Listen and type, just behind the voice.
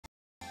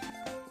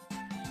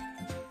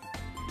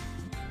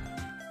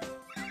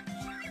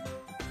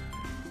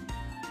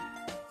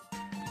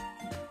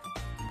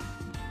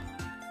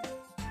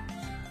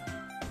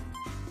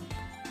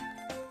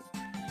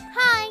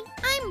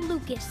from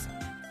Lucas.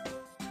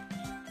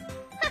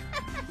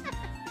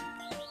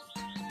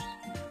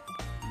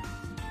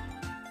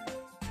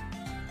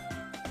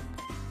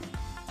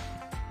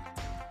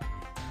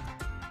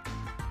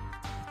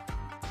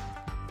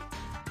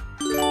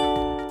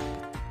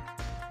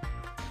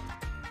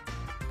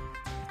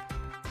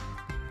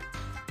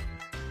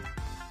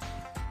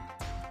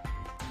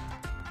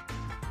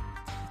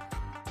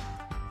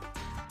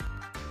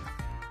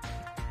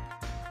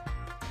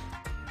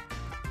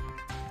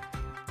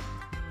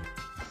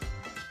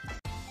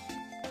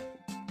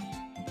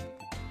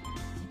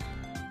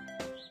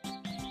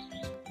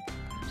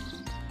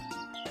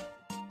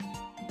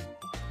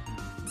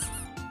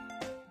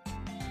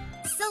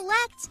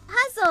 Select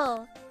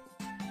puzzle.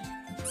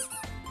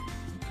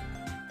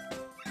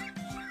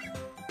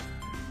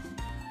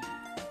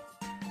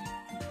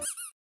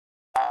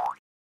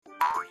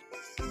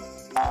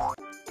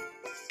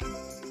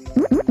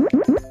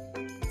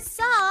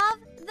 Solve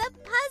the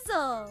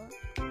puzzle.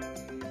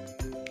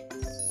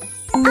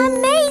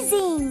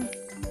 Amazing!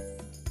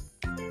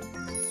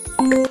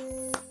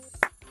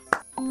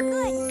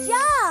 Good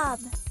job!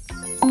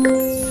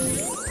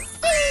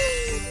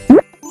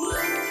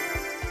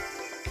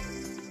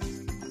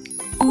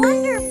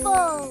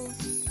 Wonderful!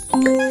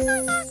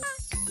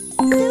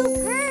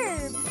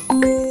 Superb!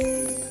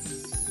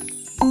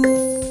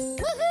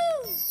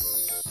 Woohoo!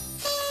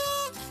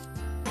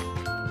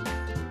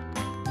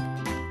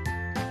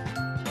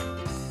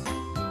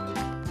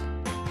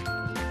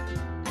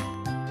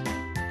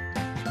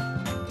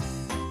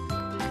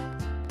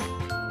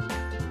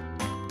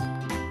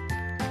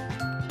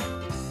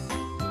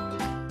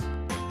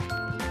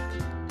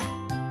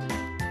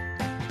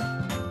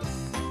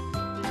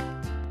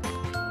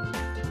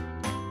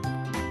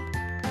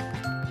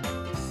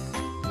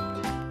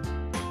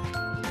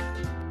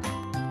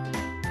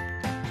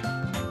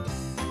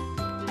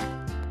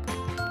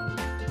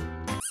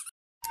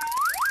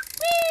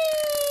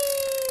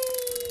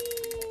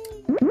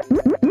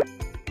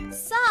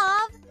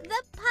 Solve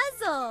the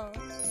puzzle.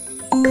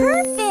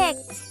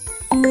 Perfect!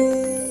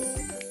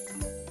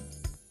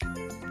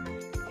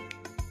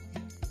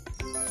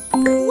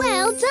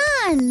 Well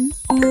done!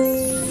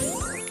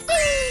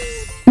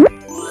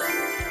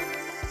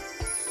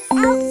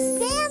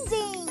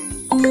 Outstanding!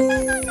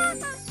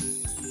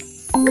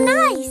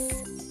 Nice!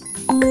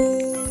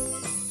 Woohoo!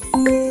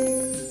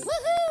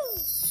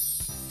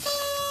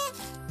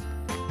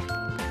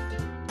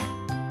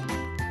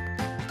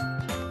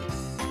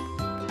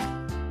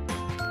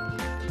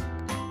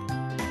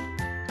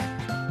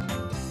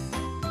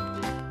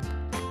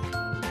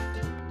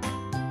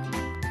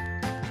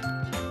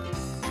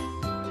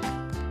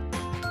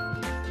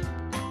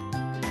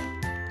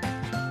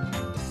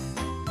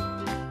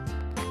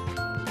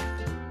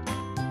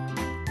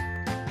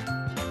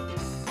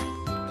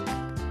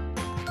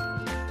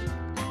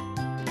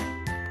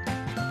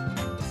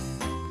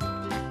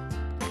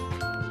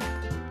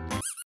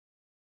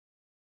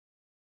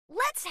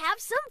 Let's have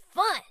some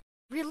fun.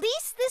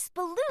 Release this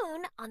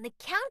balloon on the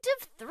count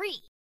of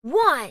 3.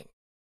 1,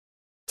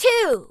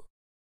 2,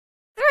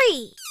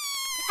 3.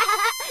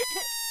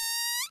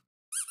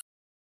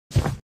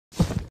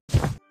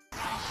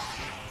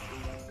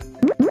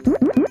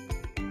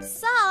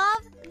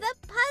 Solve the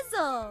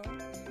puzzle.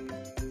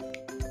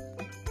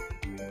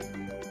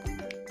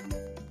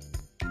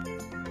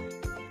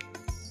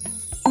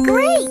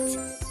 Great!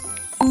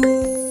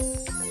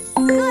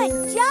 Good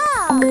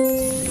job!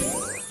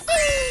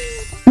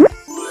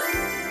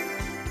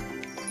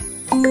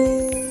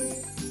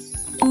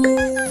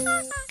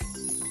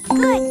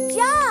 Good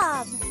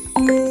job!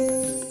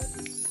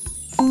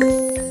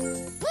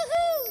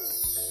 Woohoo!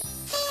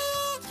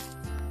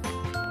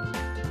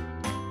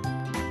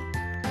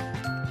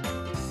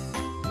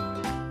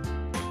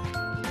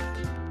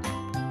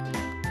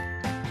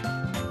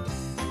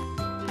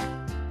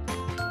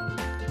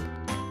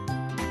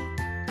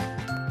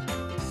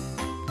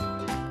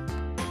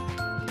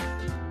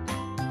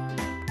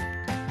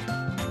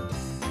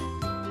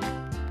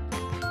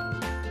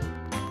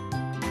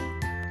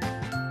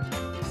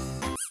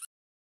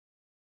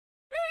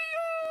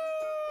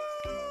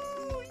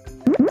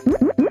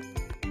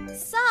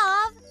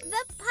 Solve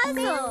the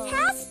puzzle.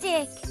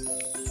 Fantastic!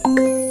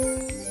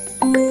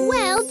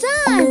 Well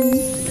done!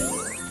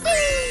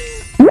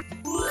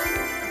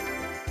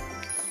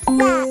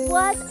 That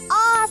was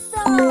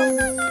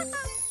awesome!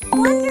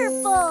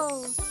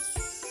 Wonderful!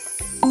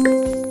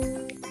 Woohoo!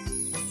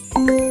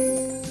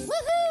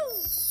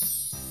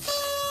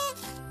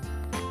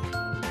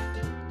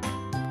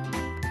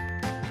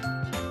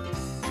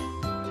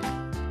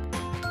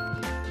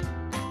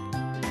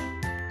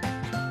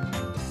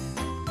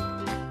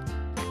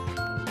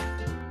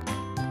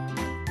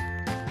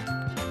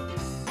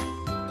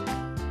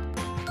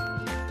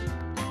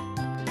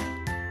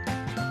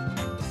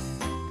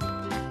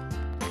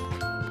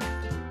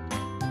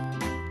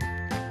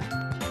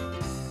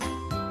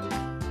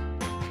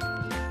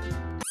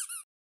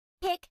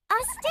 Pick a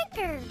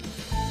sticker.